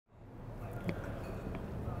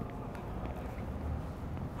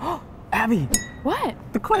Abby, What?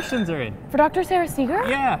 the questions are in. For Dr. Sara Seager?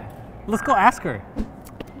 Yeah, let's go ask her.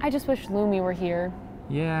 I just wish Lumi were here.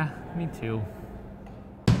 Yeah, me too.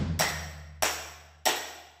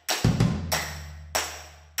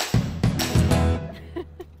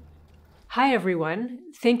 Hi, everyone.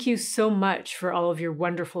 Thank you so much for all of your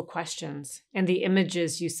wonderful questions and the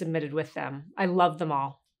images you submitted with them. I love them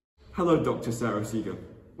all. Hello, Dr. Sara Seager.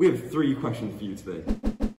 We have 3 questions for you today.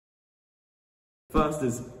 First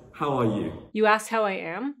is, how are you? You asked how I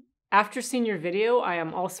am? After seeing your video, I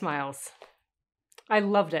am all smiles. I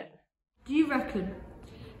loved it. Do you reckon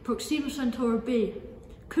Proxima Centauri b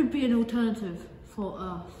could be an alternative for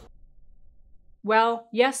Earth? Well,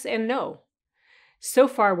 yes and no. So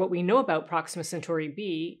far, what we know about Proxima Centauri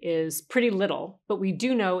b is pretty little, but we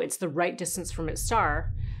do know it's the right distance from its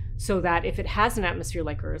star, so that if it has an atmosphere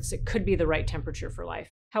like Earth's, it could be the right temperature for life.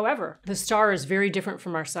 However, the star is very different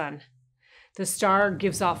from our sun. The star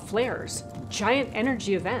gives off flares, giant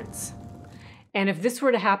energy events. And if this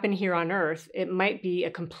were to happen here on Earth, it might be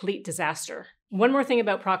a complete disaster. One more thing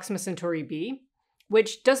about Proxima Centauri b,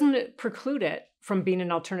 which doesn't preclude it from being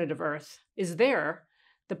an alternative Earth, is the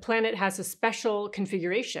planet has a special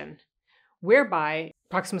configuration whereby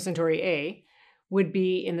Proxima Centauri A would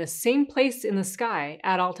be in the same place in the sky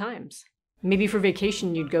at all times. Maybe for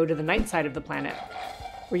vacation, you'd go to the night side of the planet,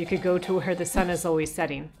 or you could go to where the sun is always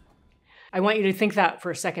setting. I want you to think that for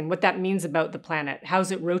a second, what that means about the planet.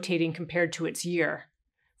 How's it rotating compared to its year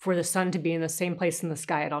for the sun to be in the same place in the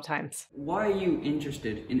sky at all times? Why are you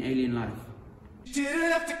interested in alien life?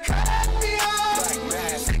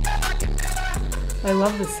 I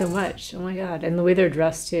love this so much. Oh my God. And the way they're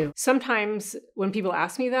dressed too. Sometimes when people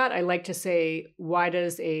ask me that, I like to say, why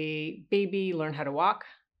does a baby learn how to walk?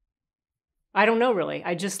 I don't know really.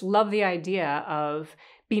 I just love the idea of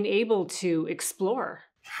being able to explore.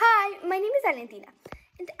 Hi, my name is Valentina,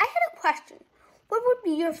 and I had a question. What would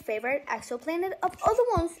be your favorite exoplanet of all the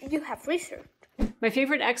ones you have researched? My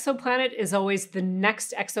favorite exoplanet is always the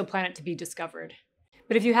next exoplanet to be discovered.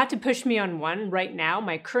 But if you had to push me on one right now,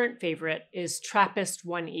 my current favorite is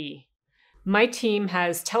TRAPPIST-1e. My team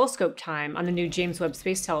has telescope time on the new James Webb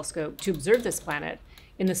Space Telescope to observe this planet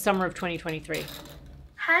in the summer of 2023.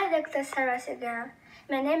 Hi, Dr. Sara Seager.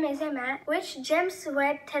 My name is Emma. Which James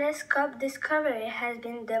Webb Telescope discovery has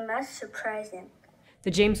been the most surprising?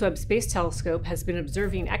 The James Webb Space Telescope has been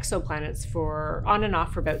observing exoplanets on and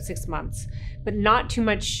off for about 6 months, but not too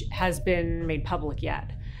much has been made public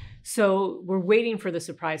yet. So we're waiting for the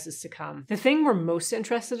surprises to come. The thing we're most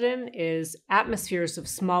interested in is atmospheres of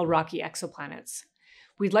small rocky exoplanets.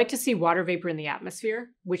 We'd like to see water vapor in the atmosphere,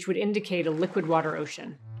 which would indicate a liquid water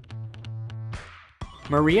ocean.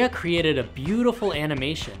 Maria created a beautiful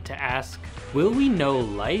animation to ask, will we know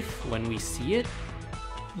life when we see it?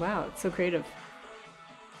 Wow, it's so creative.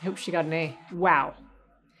 I hope she got an A. Wow.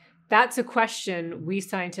 That's a question we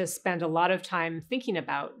scientists spend a lot of time thinking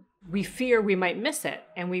about. We fear we might miss it,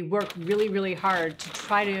 and we work really, really hard to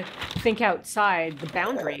try to think outside the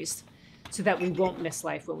boundaries so that we won't miss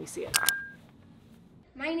life when we see it.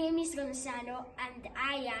 My name is Gonzalo, and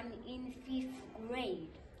I am in 5th grade.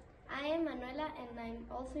 I am Manuela, and I'm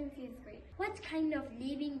also in 5th grade. What kind of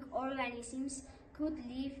living organisms could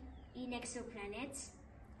live in exoplanets?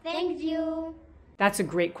 Thank you. That's a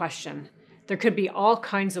great question. There could be all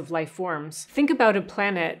kinds of life forms. Think about a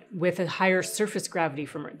planet with a higher surface gravity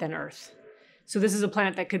than Earth. So this is a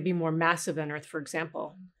planet that could be more massive than Earth, for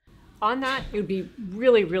example. On that, it would be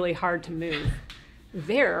really, really hard to move.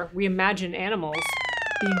 There, we imagine animals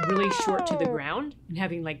being really short to the ground and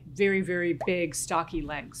having like very, very big, stocky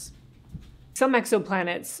legs. Some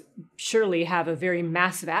exoplanets surely have a very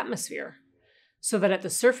massive atmosphere, so that at the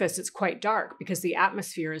surface it's quite dark because the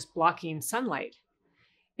atmosphere is blocking sunlight.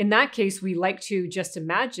 In that case, we like to just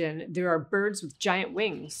imagine there are birds with giant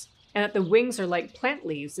wings, and that the wings are like plant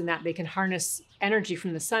leaves in that they can harness energy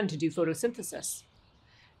from the sun to do photosynthesis.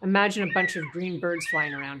 Imagine a bunch of green birds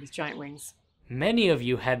flying around with giant wings. Many of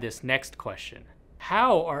you had this next question.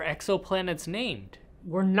 How are exoplanets named?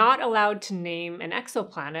 We're not allowed to name an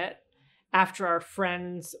exoplanet after our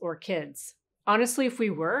friends or kids. Honestly, if we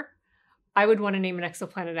were, I would want to name an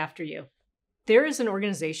exoplanet after you. There is an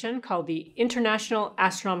organization called the International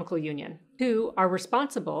Astronomical Union, who are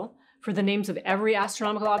responsible for the names of every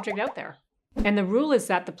astronomical object out there. And the rule is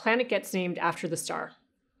that the planet gets named after the star.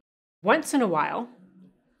 Once in a while,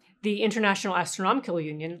 the International Astronomical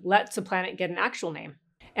Union lets a planet get an actual name.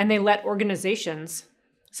 And they let organizations,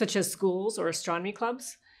 such as schools or astronomy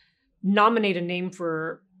clubs, nominate a name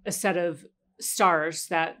for a set of stars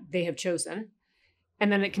that they have chosen,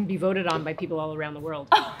 and then it can be voted on by people all around the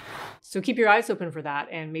world. So keep your eyes open for that,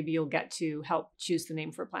 and maybe you'll get to help choose the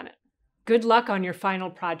name for a planet. Good luck on your final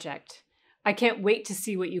project. I can't wait to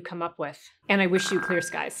see what you come up with, and I wish you clear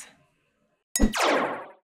skies.